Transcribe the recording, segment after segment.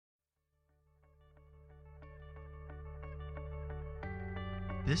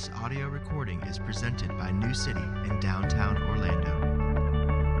This audio recording is presented by New City in downtown Orlando.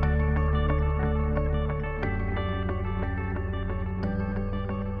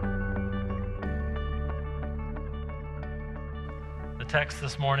 The text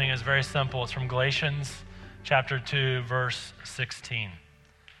this morning is very simple. It's from Galatians chapter 2, verse 16.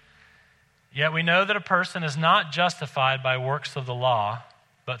 Yet we know that a person is not justified by works of the law,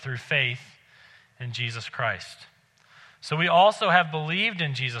 but through faith in Jesus Christ. So we also have believed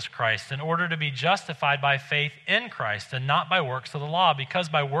in Jesus Christ in order to be justified by faith in Christ and not by works of the law, because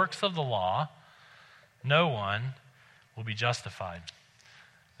by works of the law, no one will be justified.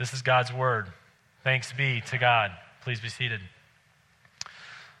 This is God's word. Thanks be to God. Please be seated.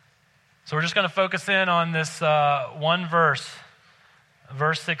 So we're just going to focus in on this one verse,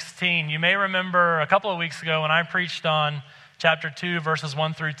 verse 16. You may remember a couple of weeks ago when I preached on chapter 2, verses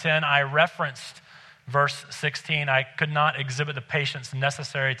 1 through 10, I referenced verse 16. I could not exhibit the patience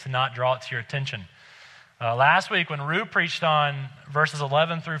necessary to not draw it to your attention. Last week when Rue preached on verses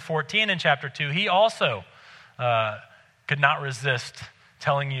 11 through 14 in chapter 2, he also could not resist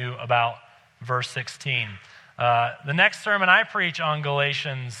telling you about verse 16. The next sermon I preach on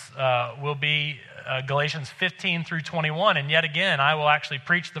Galatians will be Galatians 15 through 21, and yet again I will actually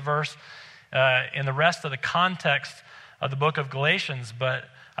preach the verse in the rest of the context of the book of Galatians, but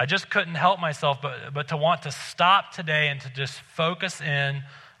I just couldn't help myself but to want to stop today and to just focus in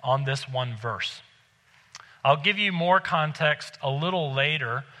on this one verse. I'll give you more context a little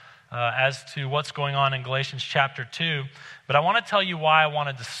later as to what's going on in Galatians chapter 2, but I want to tell you why I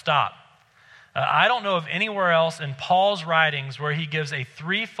wanted to stop. I don't know of anywhere else in Paul's writings where he gives a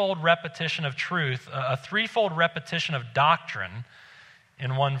threefold repetition of truth, a threefold repetition of doctrine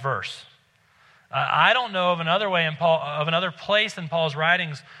in one verse. I don't know of another place in Paul's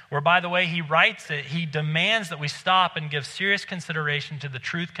writings where, by the way he writes it, he demands that we stop and give serious consideration to the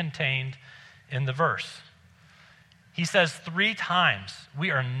truth contained in the verse. He says 3 times,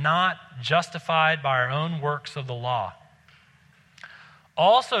 we are not justified by our own works of the law.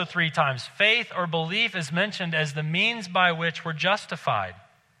 Also 3 times, faith or belief is mentioned as the means by which we're justified.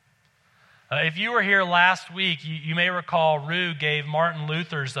 If you were here last week, you may recall Rue gave Martin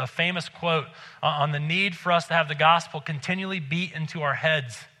Luther's a famous quote on the need for us to have the gospel continually beat into our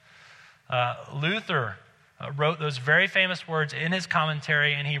heads. Luther wrote those very famous words in his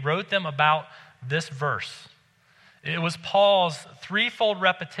commentary, and he wrote them about this verse. It was Paul's threefold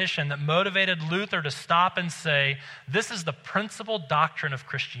repetition that motivated Luther to stop and say, this is the principal doctrine of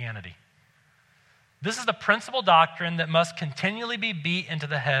Christianity. This is the principal doctrine that must continually be beat into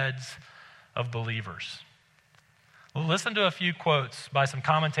the heads of believers. Listen to a few quotes by some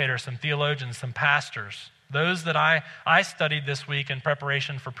commentators, some theologians, some pastors, those that I studied this week in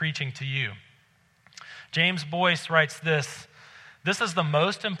preparation for preaching to you. James Boyce writes this is the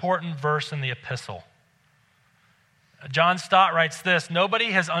most important verse in the epistle. John Stott writes this,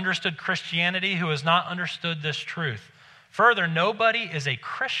 nobody has understood Christianity who has not understood this truth. Further, nobody is a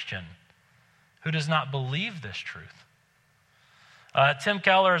Christian who does not believe this truth. Tim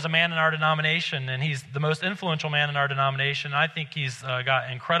Keller is a man in our denomination, and he's the most influential man in our denomination. I think he's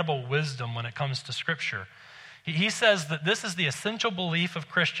got incredible wisdom when it comes to Scripture. He says that this is the essential belief of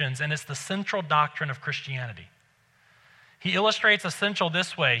Christians, and it's the central doctrine of Christianity. He illustrates essential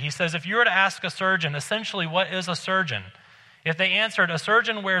this way. He says, if you were to ask a surgeon, essentially, what is a surgeon? If they answered, a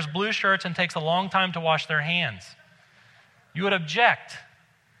surgeon wears blue shirts and takes a long time to wash their hands, you would object.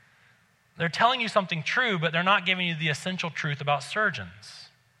 They're telling you something true, but they're not giving you the essential truth about surgeons.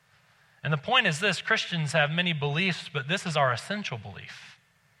 And the point is this, Christians have many beliefs, but this is our essential belief.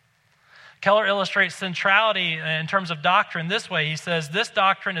 Keller illustrates centrality in terms of doctrine this way. He says, this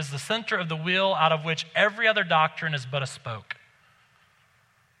doctrine is the center of the wheel out of which every other doctrine is but a spoke.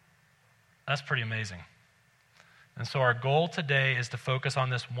 That's pretty amazing. And so our goal today is to focus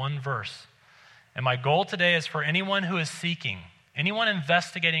on this one verse. And my goal today is for anyone who is seeking, anyone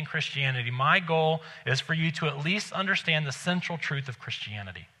investigating Christianity, my goal is for you to at least understand the central truth of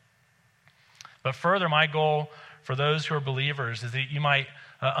Christianity. But further, my goal for those who are believers is that you might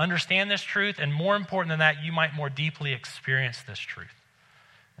understand this truth, and more important than that, you might more deeply experience this truth.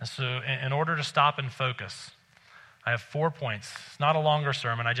 And so in order to stop and focus, I have 4 points. It's not a longer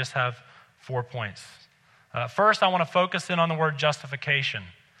sermon, I just have 4 points. First, I want to focus in on the word justification.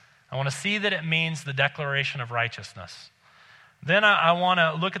 I want to see that it means the declaration of righteousness. Then I want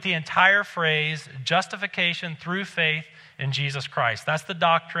to look at the entire phrase, justification through faith in Jesus Christ. That's the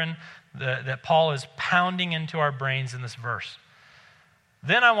doctrine that Paul is pounding into our brains in this verse.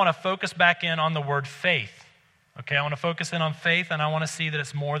 Then I want to focus back in on the word faith. Okay, I want to focus in on faith, and I want to see that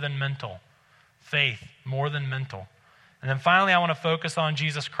it's more than mental. Faith, more than mental. And then finally, I want to focus on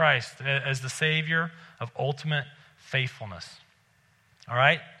Jesus Christ as the Savior of ultimate faithfulness. All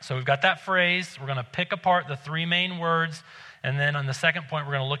right? So we've got that phrase. We're going to pick apart the three main words. And then on the second point,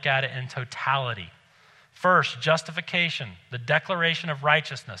 we're going to look at it in totality. First, justification, the declaration of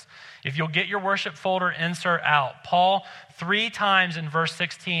righteousness. If you'll get your worship folder insert out, Paul, 3 times in verse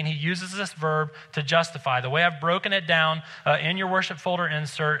 16, he uses this verb to justify. The way I've broken it down in your worship folder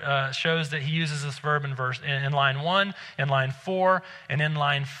insert shows that he uses this verb in line 1, in line 4, and in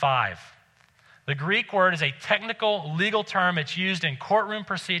line 5. The Greek word is a technical legal term. It's used in courtroom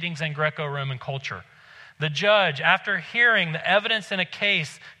proceedings and Greco-Roman culture. The judge, after hearing the evidence in a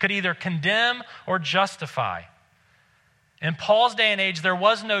case, could either condemn or justify. In Paul's day and age, there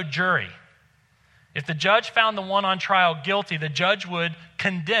was no jury. If the judge found the one on trial guilty, the judge would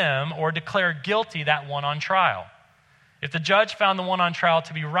condemn or declare guilty that one on trial. If the judge found the one on trial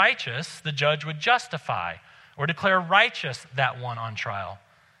to be righteous, the judge would justify or declare righteous that one on trial.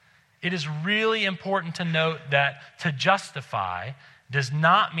 It is really important to note that to justify does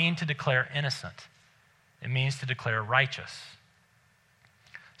not mean to declare innocent. It means to declare righteous.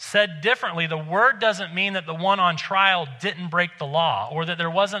 Said differently, the word doesn't mean that the one on trial didn't break the law or that there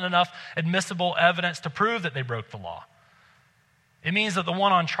wasn't enough admissible evidence to prove that they broke the law. It means that the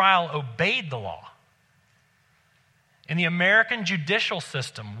one on trial obeyed the law. In the American judicial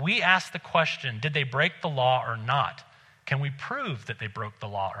system, we ask the question, did they break the law or not? Can we prove that they broke the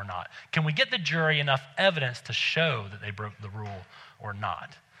law or not? Can we get the jury enough evidence to show that they broke the rule or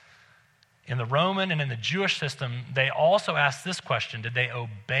not? In the Roman and in the Jewish system, they also ask this question, did they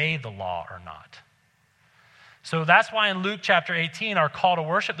obey the law or not? So that's why in Luke chapter 18, our call to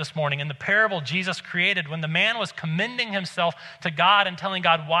worship this morning, in the parable Jesus created, when the man was commending himself to God and telling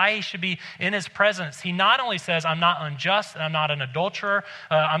God why he should be in his presence, he not only says, I'm not unjust, and I'm not an adulterer,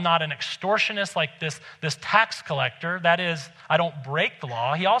 I'm not an extortionist like this tax collector, that is, I don't break the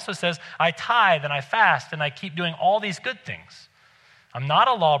law. He also says, I tithe and I fast and I keep doing all these good things. I'm not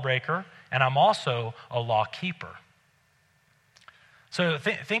a lawbreaker, and I'm also a law keeper. So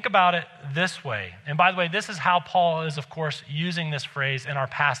think about it this way. And by the way, this is how Paul is, of course, using this phrase in our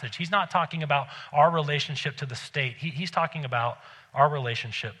passage. He's not talking about our relationship to the state. He's talking about our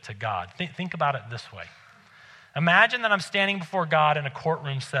relationship to God. Think about it this way. Imagine that I'm standing before God in a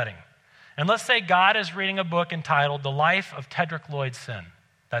courtroom setting. And let's say God is reading a book entitled The Life of Tedrick Lloyd Sin.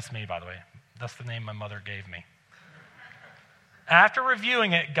 That's me, by the way. That's the name my mother gave me. After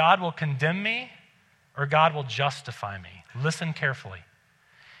reviewing it, God will condemn me or God will justify me. Listen carefully.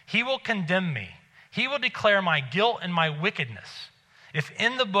 He will condemn me. He will declare my guilt and my wickedness. If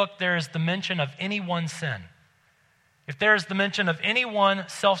in the book there is the mention of any one sin, if there is the mention of any one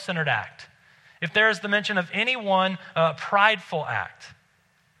self-centered act, if there is the mention of any one prideful act,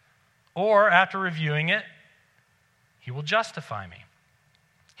 or after reviewing it, he will justify me.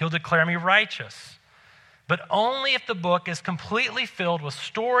 He'll declare me righteous. But only if the book is completely filled with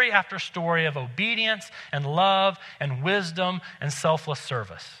story after story of obedience and love and wisdom and selfless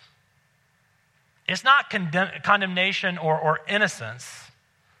service. It's not condemnation or innocence.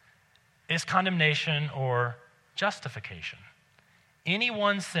 It's condemnation or justification. Any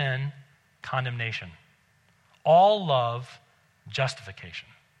one sin, condemnation. All love, justification.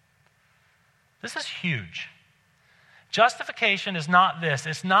 This is huge. Justification is not this.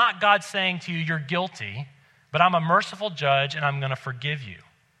 It's not God saying to you, you're guilty, but I'm a merciful judge and I'm going to forgive you.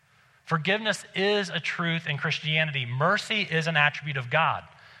 Forgiveness is a truth in Christianity. Mercy is an attribute of God,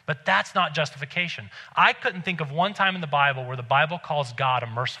 but that's not justification. I couldn't think of one time in the Bible where the Bible calls God a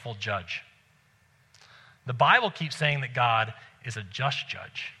merciful judge. The Bible keeps saying that God is a just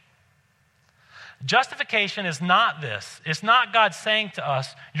judge. Justification is not this. It's not God saying to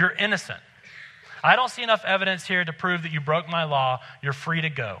us, you're innocent. I don't see enough evidence here to prove that you broke my law. You're free to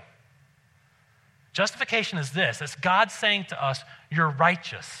go. Justification is this. It's God saying to us, you're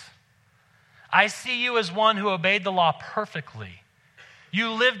righteous. I see you as one who obeyed the law perfectly. You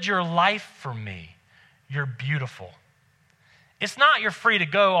lived your life for me. You're beautiful. It's not you're free to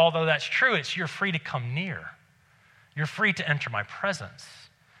go, although that's true. It's you're free to come near. You're free to enter my presence.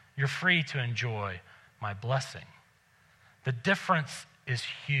 You're free to enjoy my blessing. The difference is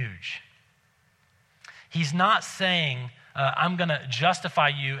huge. He's not saying, I'm going to justify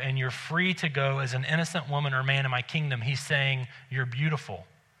you and you're free to go as an innocent woman or man in my kingdom. He's saying, you're beautiful.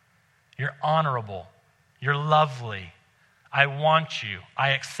 You're honorable. You're lovely. I want you. I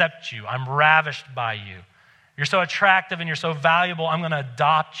accept you. I'm ravished by you. You're so attractive and you're so valuable, I'm going to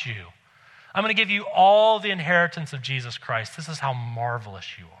adopt you. I'm going to give you all the inheritance of Jesus Christ. This is how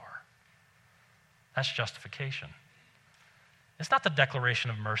marvelous you are. That's justification. It's not the declaration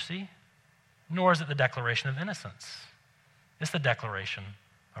of mercy, nor is it the declaration of innocence. It's the declaration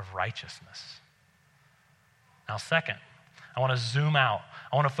of righteousness. Now, second, I want to zoom out.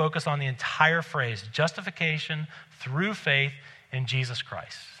 I want to focus on the entire phrase, justification through faith in Jesus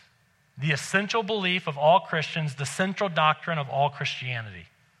Christ. The essential belief of all Christians, the central doctrine of all Christianity.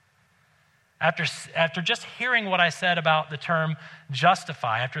 After just hearing what I said about the term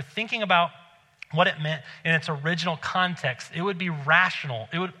justify, after thinking about what it meant in its original context, it would be rational.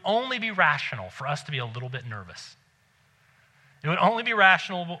 It would only be rational for us to be a little bit nervous. It would only be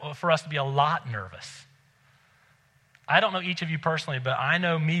rational for us to be a lot nervous. I don't know each of you personally, but I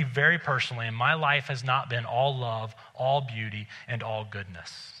know me very personally, and my life has not been all love, all beauty, and all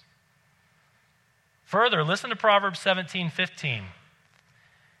goodness. Further, listen to Proverbs 17:15.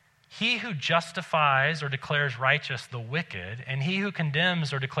 He who justifies or declares righteous the wicked, and he who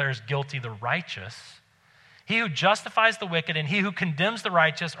condemns or declares guilty the righteous, he who justifies the wicked and he who condemns the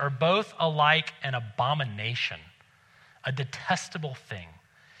righteous are both alike an abomination, a detestable thing,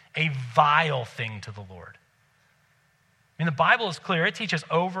 a vile thing to the Lord. I mean, the Bible is clear. It teaches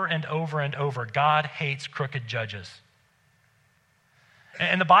over and over and over, God hates crooked judges.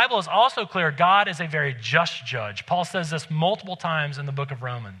 And the Bible is also clear, God is a very just judge. Paul says this multiple times in the book of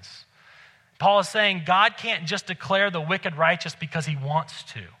Romans. Paul is saying God can't just declare the wicked righteous because he wants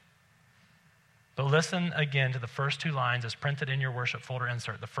to. But listen again to the first two lines as printed in your worship folder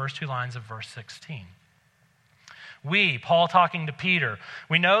insert, the first two lines of verse 16. We, Paul talking to Peter,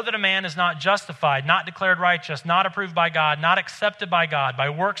 we know that a man is not justified, not declared righteous, not approved by God, not accepted by God, by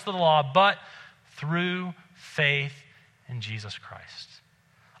works of the law, but through faith in Jesus Christ.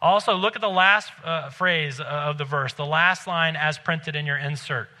 Also, look at the last phrase of the verse, the last line as printed in your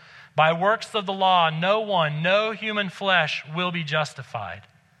insert. By works of the law, no human flesh will be justified.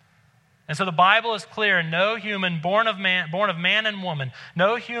 And so the Bible is clear, no human born of man and woman,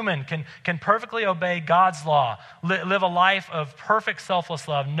 no human can perfectly obey God's law, live a life of perfect selfless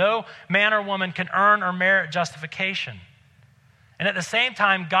love. No man or woman can earn or merit justification. And at the same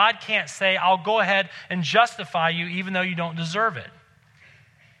time, God can't say, I'll go ahead and justify you even though you don't deserve it.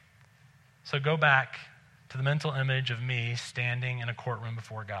 So go back to the mental image of me standing in a courtroom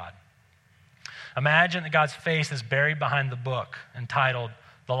before God. Imagine that God's face is buried behind the book entitled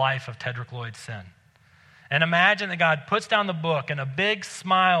The Life of Tedrick Lloyd Sin. And imagine that God puts down the book and a big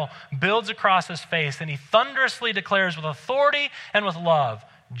smile builds across his face and he thunderously declares with authority and with love,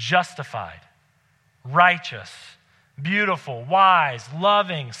 justified, righteous, beautiful, wise,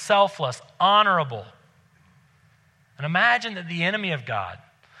 loving, selfless, honorable. And imagine that the enemy of God,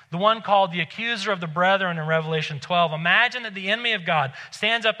 the one called the accuser of the brethren in Revelation 12, imagine that the enemy of God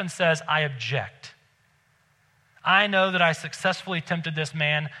stands up and says, I object. I know that I successfully tempted this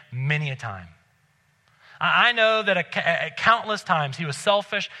man many a time. I know that at countless times he was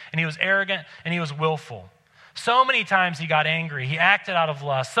selfish and he was arrogant and he was willful. So many times he got angry. He acted out of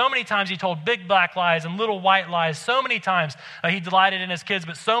lust. So many times he told big black lies and little white lies. So many times he delighted in his kids,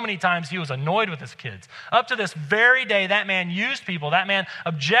 but so many times he was annoyed with his kids. Up to this very day, that man used people. That man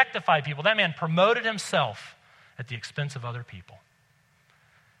objectified people. That man promoted himself at the expense of other people.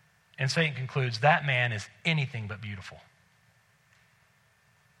 And Satan concludes, that man is anything but beautiful.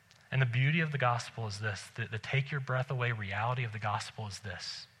 And the beauty of the gospel is this, the take your breath away reality of the gospel is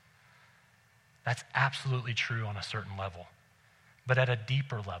this. That's absolutely true on a certain level, but at a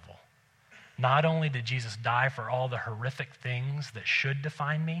deeper level. Not only did Jesus die for all the horrific things that should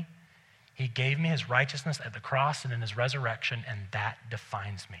define me, he gave me his righteousness at the cross and in his resurrection, and that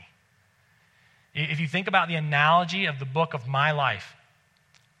defines me. If you think about the analogy of the book of my life,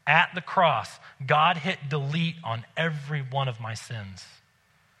 at the cross, God hit delete on every one of my sins.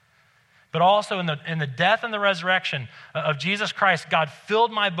 But also in the death and the resurrection of Jesus Christ, God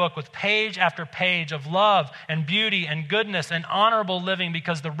filled my book with page after page of love and beauty and goodness and honorable living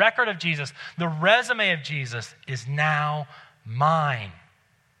because the record of Jesus, the resume of Jesus is now mine.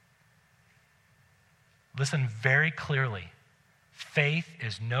 Listen very clearly. Faith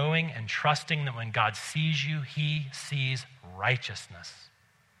is knowing and trusting that when God sees you, he sees righteousness.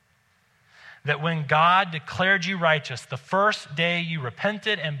 That when God declared you righteous, the first day you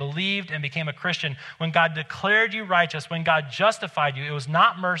repented and believed and became a Christian, when God declared you righteous, when God justified you, it was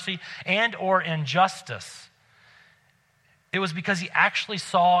not mercy and or injustice. It was because he actually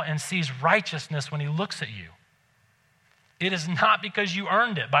saw and sees righteousness when he looks at you. It is not because you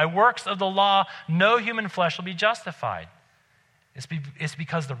earned it. By works of the law, no human flesh will be justified. It's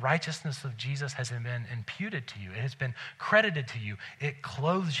because the righteousness of Jesus has been imputed to you. It has been credited to you. It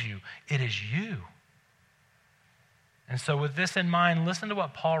clothes you. It is you. And so with this in mind, listen to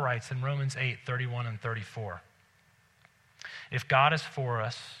what Paul writes in Romans 8:31 and 34. If God is for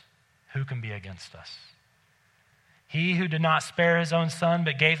us, who can be against us? He who did not spare his own son,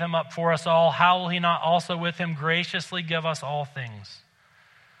 but gave him up for us all, how will he not also with him graciously give us all things?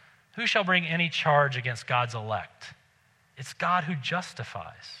 Who shall bring any charge against God's elect? It's God who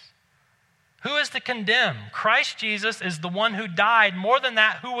justifies. Who is to condemn? Christ Jesus is the one who died, more than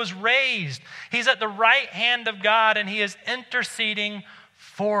that, who was raised. He's at the right hand of God, and he is interceding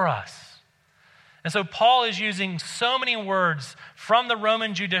for us. And so Paul is using so many words from the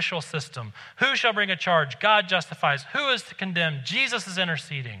Roman judicial system. Who shall bring a charge? God justifies. Who is to condemn? Jesus is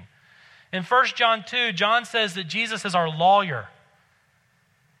interceding. In 1 John 2, John says that Jesus is our lawyer.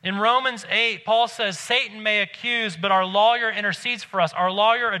 In Romans 8, Paul says, Satan may accuse, but our lawyer intercedes for us. Our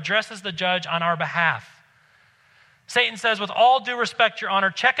lawyer addresses the judge on our behalf. Satan says, with all due respect, Your Honor,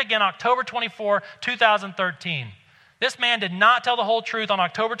 check again October 24, 2013. This man did not tell the whole truth on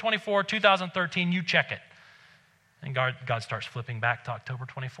October 24, 2013. You check it. And God starts flipping back to October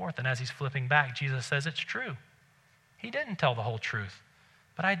 24th. And as he's flipping back, Jesus says, it's true. He didn't tell the whole truth,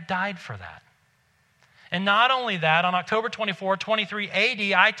 but I died for that. And not only that, on October 24, 23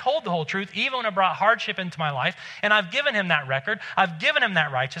 AD, I told the whole truth, even when it brought hardship into my life, and I've given him that record. I've given him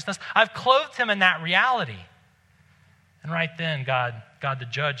that righteousness. I've clothed him in that reality. And right then, God the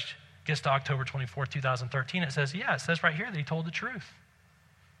judge, gets to October 24, 2013. It says right here that he told the truth.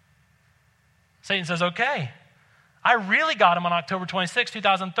 Satan says, okay, I really got him on October 26,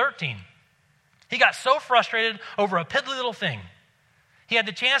 2013. He got so frustrated over a piddly little thing. He had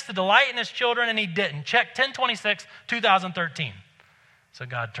the chance to delight in his children, and he didn't. Check 10/26, 2013. So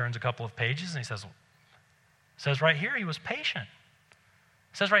God turns a couple of pages, and he says, right here he was patient.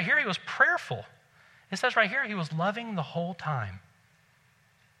 It says right here he was prayerful. It says right here he was loving the whole time.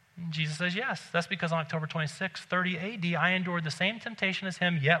 And Jesus says, yes, that's because on October 26, 30 AD, I endured the same temptation as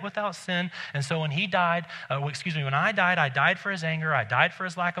him, yet without sin. And so when he died, when I died for his anger. I died for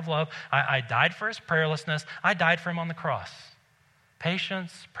his lack of love. I died for his prayerlessness. I died for him on the cross.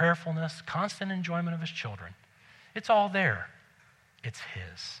 Patience, prayerfulness, constant enjoyment of his children. It's all there. It's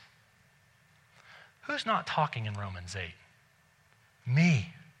his. Who's not talking in Romans 8?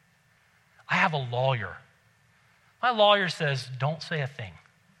 Me. I have a lawyer. My lawyer says, don't say a thing.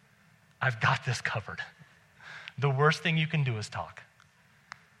 I've got this covered. The worst thing you can do is talk.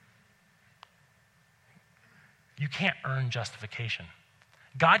 You can't earn justification.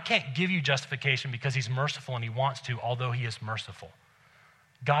 God can't give you justification because he's merciful and he wants to, although he is merciful.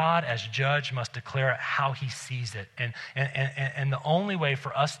 God, as judge, must declare it how he sees it. And the only way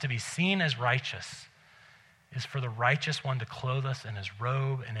for us to be seen as righteous is for the righteous one to clothe us in his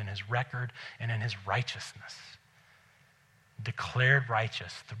robe and in his record and in his righteousness. Declared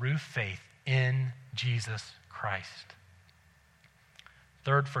righteous through faith in Jesus Christ.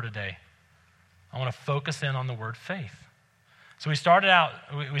 Third for today, I want to focus in on the word faith. So we started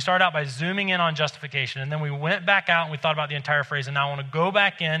out by zooming in on justification, and then we went back out and we thought about the entire phrase, and now I want to go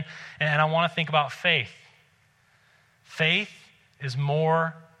back in and I want to think about faith. Faith is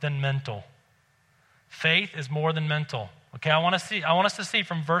more than mental. Faith is more than mental. Okay, I want us to see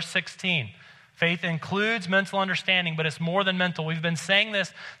from verse 16. Faith includes mental understanding, but it's more than mental. We've been saying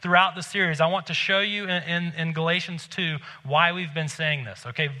this throughout the series. I want to show you in Galatians 2 why we've been saying this.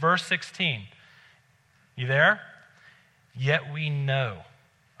 Okay, verse 16. You there? Yet we know.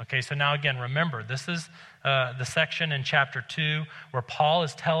 Okay, so now again, remember, this is the section in chapter 2 where Paul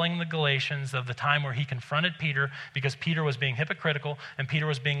is telling the Galatians of the time where he confronted Peter because Peter was being hypocritical and Peter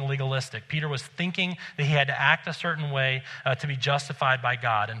was being legalistic. Peter was thinking that he had to act a certain way to be justified by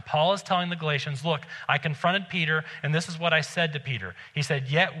God. And Paul is telling the Galatians, look, I confronted Peter, and this is what I said to Peter. He said,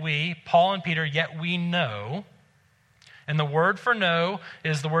 Paul and Peter, yet we know. And the word for know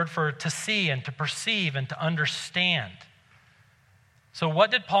is the word for to see and to perceive and to understand. So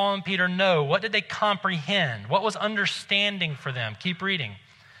what did Paul and Peter know? What did they comprehend? What was understanding for them? Keep reading.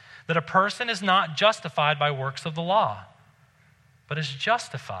 That a person is not justified by works of the law, but is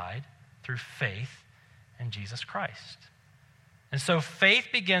justified through faith in Jesus Christ. And so faith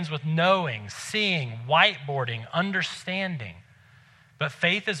begins with knowing, seeing, whiteboarding, understanding. But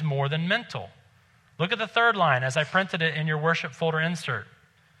faith is more than mental. Look at the third line as I printed it in your worship folder insert.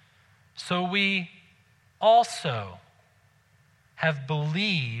 So we also have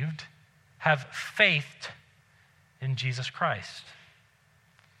believed, have faithed in Jesus Christ.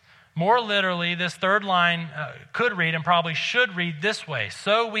 More literally, this third line could read and probably should read this way.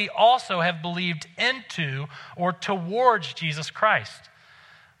 So we also have believed into or towards Jesus Christ.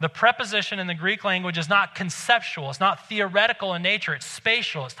 The preposition in the Greek language is not conceptual. It's not theoretical in nature. It's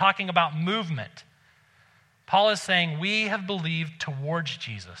spatial. It's talking about movement. Paul is saying we have believed towards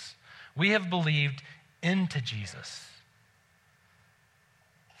Jesus. We have believed into Jesus.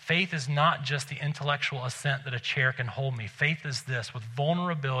 faith is not just the intellectual assent that a chair can hold me. Faith is this: with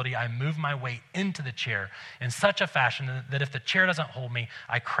vulnerability, I move my weight into the chair in such a fashion that if the chair doesn't hold me,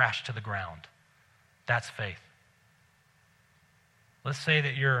 I crash to the ground. That's faith. Let's say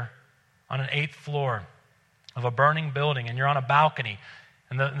that you're on an 8th floor of a burning building and you're on a balcony,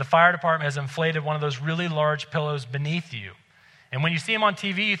 and the fire department has inflated one of those really large pillows beneath you. And when you see them on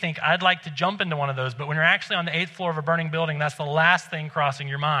TV, you think, I'd like to jump into one of those. But when you're actually on the 8th floor of a burning building, that's the last thing crossing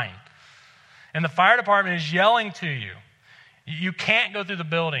your mind. And the fire department is yelling to you. You can't go through the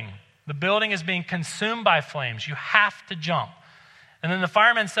building. The building is being consumed by flames. You have to jump. And then the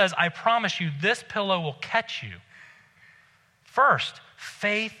fireman says, I promise you, this pillow will catch you. First,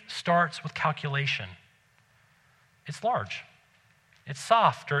 faith starts with calculation. It's large. It's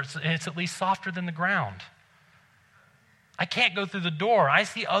soft, or it's at least softer than the ground. I can't go through the door. I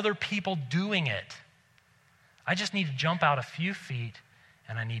see other people doing it. I just need to jump out a few feet,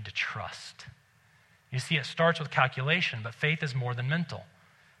 and I need to trust. You see, it starts with calculation, but faith is more than mental.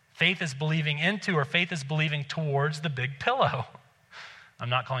 Faith is believing into, or faith is believing towards the big pillow. I'm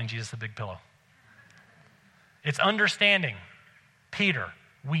not calling Jesus the big pillow. It's understanding. Peter,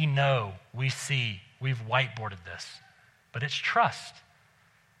 we know, we see, we've whiteboarded this, but it's trust.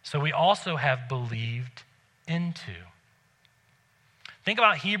 So we also have believed into. Think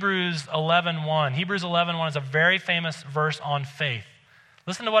about Hebrews 11:1. Hebrews 11:1 is a very famous verse on faith.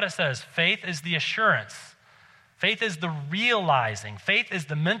 Listen to what it says. Faith is the assurance. Faith is the realizing. Faith is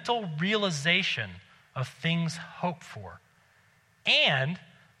the mental realization of things hoped for. And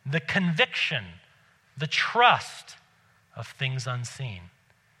the conviction, the trust of things unseen.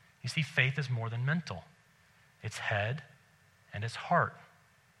 You see, faith is more than mental. It's head and it's heart.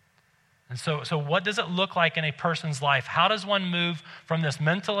 And so what does it look like in a person's life? How does one move from this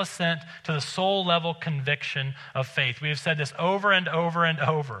mental assent to the soul level conviction of faith? We have said this over and over and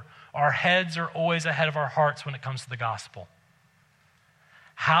over. Our heads are always ahead of our hearts when it comes to the gospel.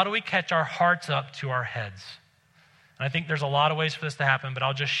 How do we catch our hearts up to our heads? And I think there's a lot of ways for this to happen, but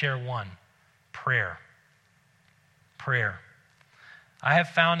I'll just share one. Prayer. Prayer. I have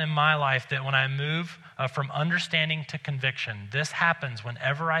found in my life that when I move from understanding to conviction, this happens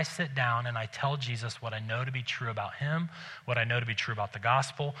whenever I sit down and I tell Jesus what I know to be true about him, what I know to be true about the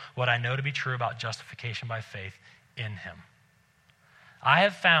gospel, what I know to be true about justification by faith in him. I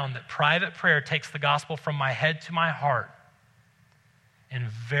have found that private prayer takes the gospel from my head to my heart in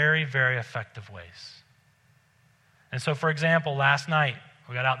very, very effective ways. And so, for example, last night,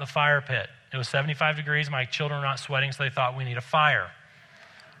 we got out in the fire pit. It was 75 degrees. My children were not sweating, so they thought we need a fire.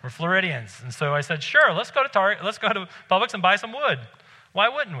 We're Floridians. And so I said, sure, let's go to Target, let's go to Publix and buy some wood. Why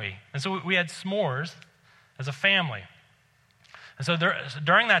wouldn't we? And so we had s'mores as a family. And so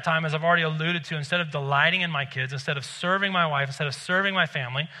during that time, as I've already alluded to, instead of delighting in my kids, instead of serving my wife, instead of serving my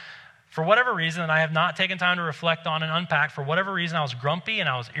family, for whatever reason, and I have not taken time to reflect on and unpack, for whatever reason, I was grumpy and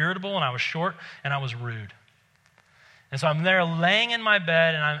I was irritable and I was short and I was rude. And so I'm there laying in my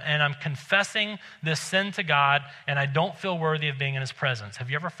bed and I'm confessing this sin to God, and I don't feel worthy of being in his presence. Have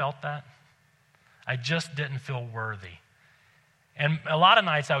you ever felt that? I just didn't feel worthy. And a lot of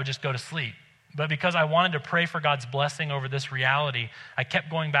nights I would just go to sleep. But because I wanted to pray for God's blessing over this reality, I kept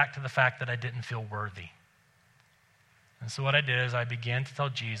going back to the fact that I didn't feel worthy. And so what I did is I began to tell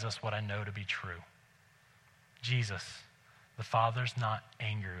Jesus what I know to be true. Jesus, the Father's not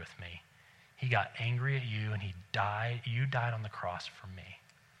angry with me. He got angry at you and he died. You died on the cross for me.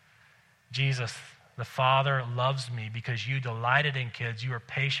 Jesus, the Father loves me because you delighted in kids. You were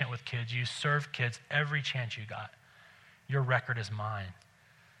patient with kids. You served kids every chance you got. Your record is mine.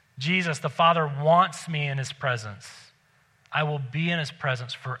 Jesus, the Father wants me in his presence. I will be in his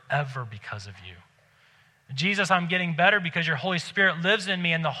presence forever because of you. Jesus, I'm getting better because your Holy Spirit lives in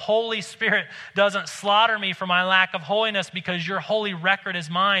me, and the Holy Spirit doesn't slaughter me for my lack of holiness because your holy record is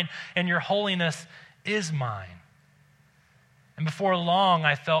mine and your holiness is mine. And before long,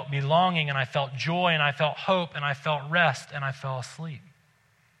 I felt belonging and I felt joy and I felt hope and I felt rest and I fell asleep.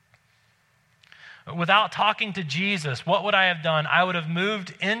 Without talking to Jesus, what would I have done? I would have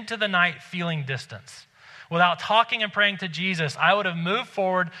moved into the night feeling distance. Without talking and praying to Jesus, I would have moved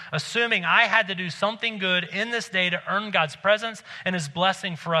forward assuming I had to do something good in this day to earn God's presence and his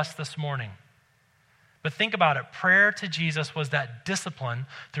blessing for us this morning. But think about it. Prayer to Jesus was that discipline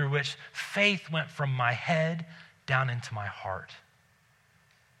through which faith went from my head down into my heart.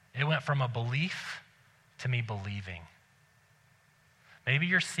 It went from a belief to me believing. Maybe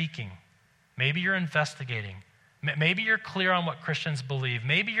you're seeking. Maybe you're investigating. Maybe you're clear on what Christians believe.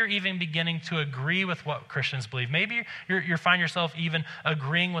 Maybe you're even beginning to agree with what Christians believe. Maybe you find yourself even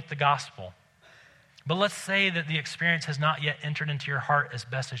agreeing with the gospel. But let's say that the experience has not yet entered into your heart as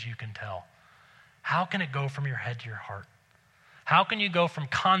best as you can tell. How can it go from your head to your heart? How can you go from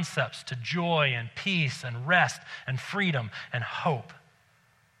concepts to joy and peace and rest and freedom and hope?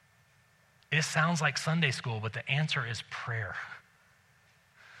 It sounds like Sunday school, but the answer is prayer.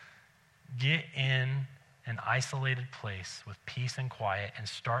 Get in an isolated place with peace and quiet and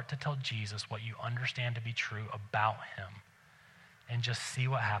start to tell Jesus what you understand to be true about him, and just see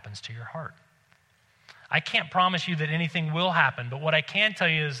what happens to your heart. I can't promise you that anything will happen, but what I can tell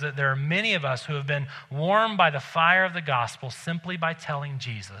you is that there are many of us who have been warmed by the fire of the gospel simply by telling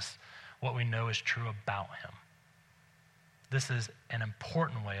Jesus what we know is true about him. This is an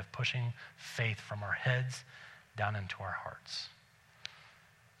important way of pushing faith from our heads down into our hearts.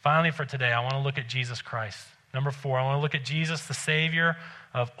 Finally, for today, I want to look at Jesus Christ. Number 4, I want to look at Jesus, the Savior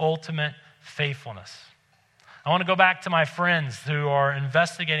of ultimate faithfulness. I want to go back to my friends who are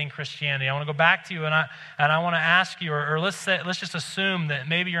investigating Christianity. I want to go back to you and I want to ask you, or let's just assume that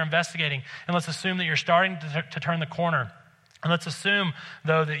maybe you're investigating, and let's assume that you're starting to turn the corner. And let's assume,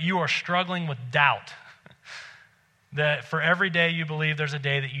 though, that you are struggling with doubt. That for every day you believe, there's a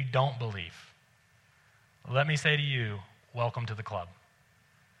day that you don't believe. Let me say to you, welcome to the club.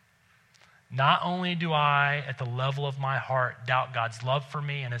 Not only do I, at the level of my heart, doubt God's love for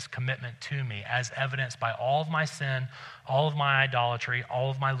me and his commitment to me, as evidenced by all of my sin, all of my idolatry,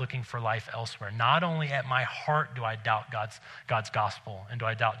 all of my looking for life elsewhere. Not only at my heart do I doubt God's gospel, and do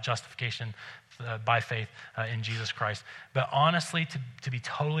I doubt justification by faith in Jesus Christ, but honestly, to be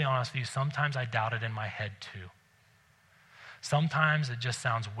totally honest with you, sometimes I doubt it in my head too. Sometimes it just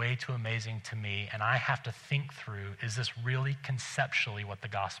sounds way too amazing to me, and I have to think through, is this really conceptually what the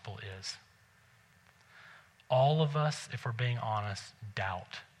gospel is? All of us, if we're being honest,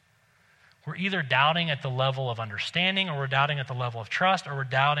 doubt. We're either doubting at the level of understanding, or we're doubting at the level of trust, or we're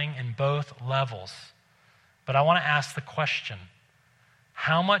doubting in both levels. But I want to ask the question,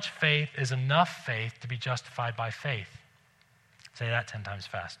 how much faith is enough faith to be justified by faith? Say that 10 times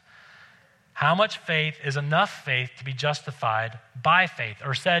fast. How much faith is enough faith to be justified by faith?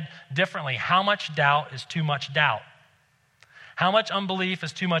 Or said differently, how much doubt is too much doubt? How much unbelief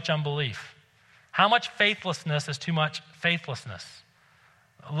is too much unbelief? How much faithlessness is too much faithlessness?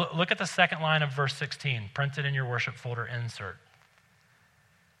 Look at the second line of verse 16, printed in your worship folder insert.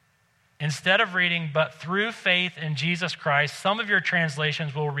 Instead of reading, but through faith in Jesus Christ, some of your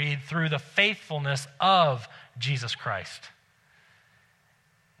translations will read, through the faithfulness of Jesus Christ.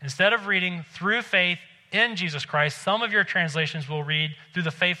 Instead of reading, through faith in Jesus Christ, some of your translations will read, through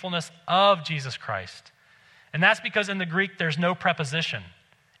the faithfulness of Jesus Christ. And that's because in the Greek, there's no preposition.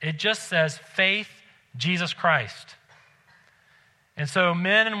 It just says faith, Jesus Christ. And so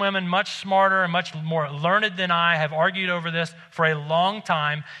men and women much smarter and much more learned than I have argued over this for a long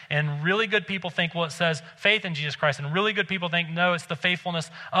time, and really good people think, well, it says faith in Jesus Christ, and really good people think, no, it's the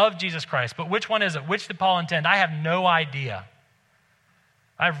faithfulness of Jesus Christ. But which one is it? Which did Paul intend? I have no idea.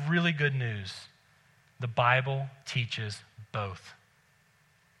 I have really good news. The Bible teaches both.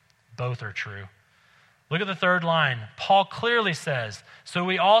 Both are true. Look at the third line. Paul clearly says, so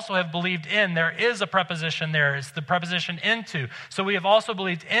we also have believed in. There is a preposition there. It's the preposition into. So we have also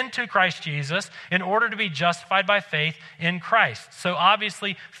believed into Christ Jesus in order to be justified by faith in Christ. So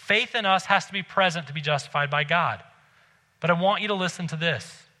obviously, faith in us has to be present to be justified by God. But I want you to listen to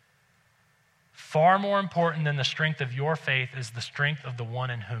this. Far more important than the strength of your faith is the strength of the one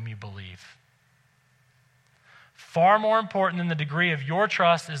in whom you believe. Far more important than the degree of your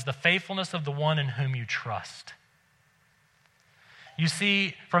trust is the faithfulness of the one in whom you trust. You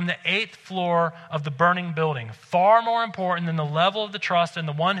see, from the 8th floor of the burning building, far more important than the level of the trust in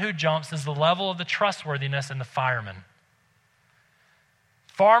the one who jumps is the level of the trustworthiness in the fireman.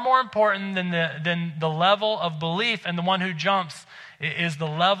 Far more important than the level of belief in the one who jumps is the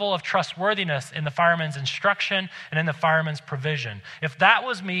level of trustworthiness in the fireman's instruction and in the fireman's provision. If that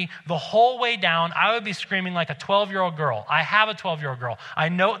was me, the whole way down, I would be screaming like a 12-year-old girl. I have a 12-year-old girl. I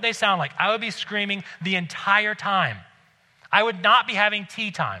know what they sound like. I would be screaming the entire time. I would not be having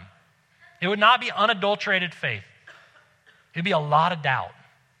tea time. It would not be unadulterated faith. It would be a lot of doubt.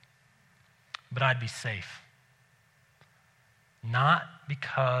 But I'd be safe. Not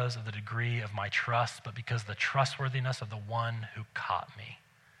because of the degree of my trust, but because of the trustworthiness of the one who caught me.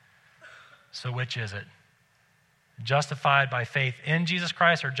 So which is it? Justified by faith in Jesus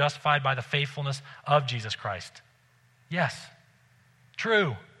Christ, or justified by the faithfulness of Jesus Christ? Yes,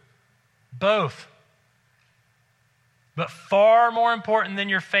 true, both. But far more important than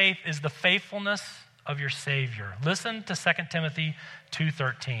your faith is the faithfulness of your Savior. Listen to 2 Timothy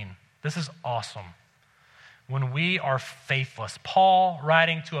 2:13. This is awesome. when we are faithless. Paul,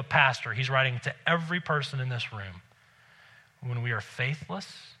 writing to a pastor, he's writing to every person in this room. When we are faithless,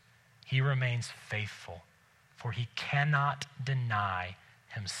 he remains faithful, for he cannot deny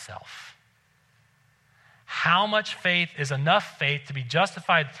himself. How much faith is enough faith to be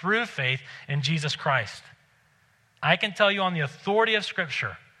justified through faith in Jesus Christ? I can tell you on the authority of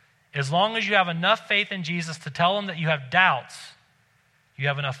Scripture, as long as you have enough faith in Jesus to tell him that you have doubts, you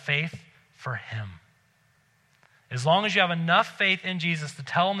have enough faith for him. As long as you have enough faith in Jesus to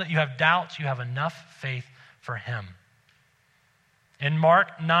tell him that you have doubts, you have enough faith for him. In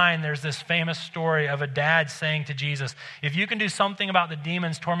Mark 9, there's this famous story of a dad saying to Jesus, if you can do something about the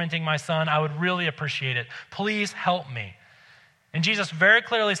demons tormenting my son, I would really appreciate it. Please help me. And Jesus very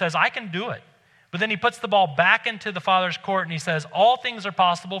clearly says, I can do it. But then he puts the ball back into the Father's court and he says, all things are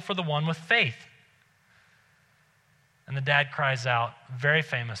possible for the one with faith. And the dad cries out very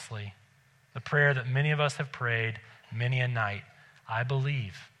famously, the prayer that many of us have prayed many a night. I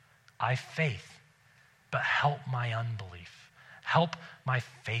believe, I faith, but help my unbelief. Help my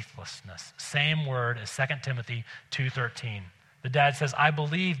faithlessness. Same word as 2 Timothy 2:13. The dad says, I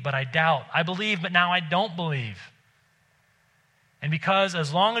believe, but I doubt. I believe, but now I don't believe. And because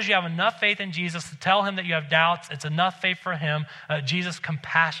as long as you have enough faith in Jesus to tell him that you have doubts, it's enough faith for him, Jesus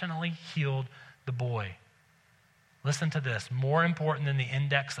compassionately healed the boy. Listen to this. More important than the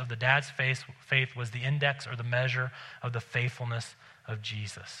index of the dad's faith was the index or the measure of the faithfulness of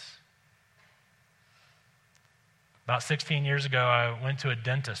Jesus. About 16 years ago, I went to a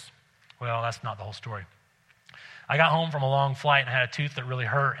dentist. Well, that's not the whole story. I got home from a long flight and had a tooth that really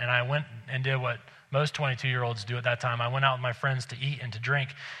hurt, and I went and did what most 22-year-olds do at that time. I went out with my friends to eat and to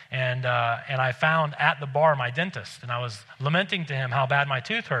drink, and I found at the bar my dentist, and I was lamenting to him how bad my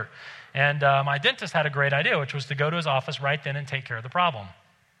tooth hurt. And my dentist had a great idea, which was to go to his office right then and take care of the problem.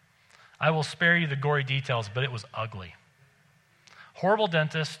 I will spare you the gory details, but it was ugly. Horrible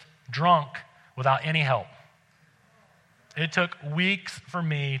dentist, drunk, without any help. It took weeks for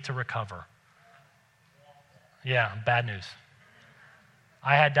me to recover. Yeah, bad news.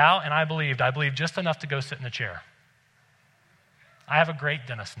 I had doubt and I believed. I believed just enough to go sit in the chair. I have a great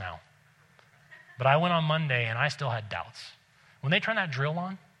dentist now. But I went on Monday and I still had doubts. When they turn that drill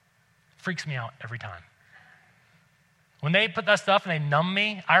on, it freaks me out every time. When they put that stuff and they numb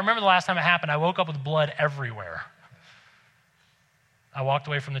me, I remember the last time it happened, I woke up with blood everywhere. I walked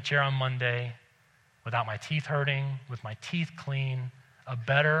away from the chair on Monday without my teeth hurting, with my teeth clean, a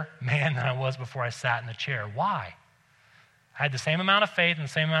better man than I was before I sat in the chair. Why? I had the same amount of faith and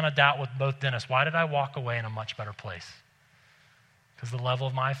the same amount of doubt with both dentists. Why did I walk away in a much better place? Because the level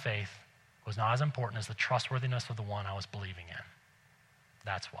of my faith was not as important as the trustworthiness of the one I was believing in.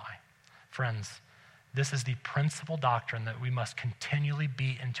 That's why. Friends, this is the principal doctrine that we must continually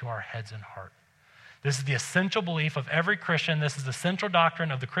beat into our heads and heart. This is the essential belief of every Christian. This is the central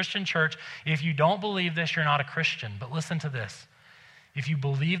doctrine of the Christian church. If you don't believe this, you're not a Christian. But listen to this. If you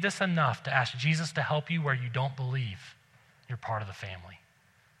believe this enough to ask Jesus to help you where you don't believe, you're part of the family.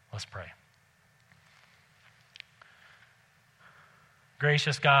 Let's pray.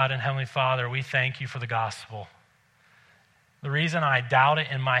 Gracious God and Heavenly Father, we thank you for the gospel. The reason I doubt it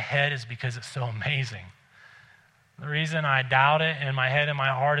in my head is because it's so amazing. The reason I doubt it in my head and my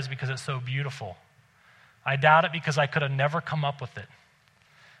heart is because it's so beautiful. I doubt it because I could have never come up with it.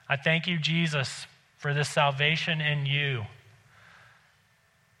 I thank you, Jesus, for this salvation in you.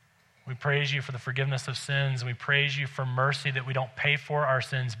 We praise you for the forgiveness of sins, and we praise you for mercy that we don't pay for our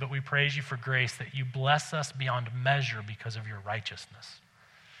sins, but we praise you for grace that you bless us beyond measure because of your righteousness.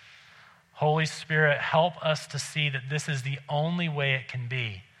 Holy Spirit, help us to see that this is the only way it can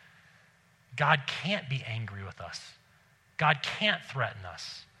be. God can't be angry with us. God can't threaten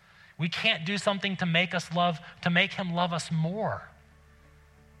us. We can't do something to make him love us more.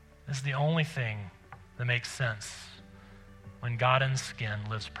 This is the only thing that makes sense when God in skin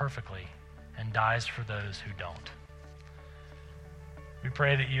lives perfectly and dies for those who don't. We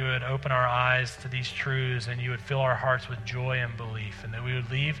pray that you would open our eyes to these truths and you would fill our hearts with joy and belief, and that we would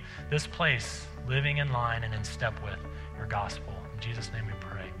leave this place living in line and in step with your gospel. In Jesus' name we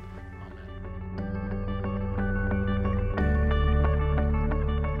pray.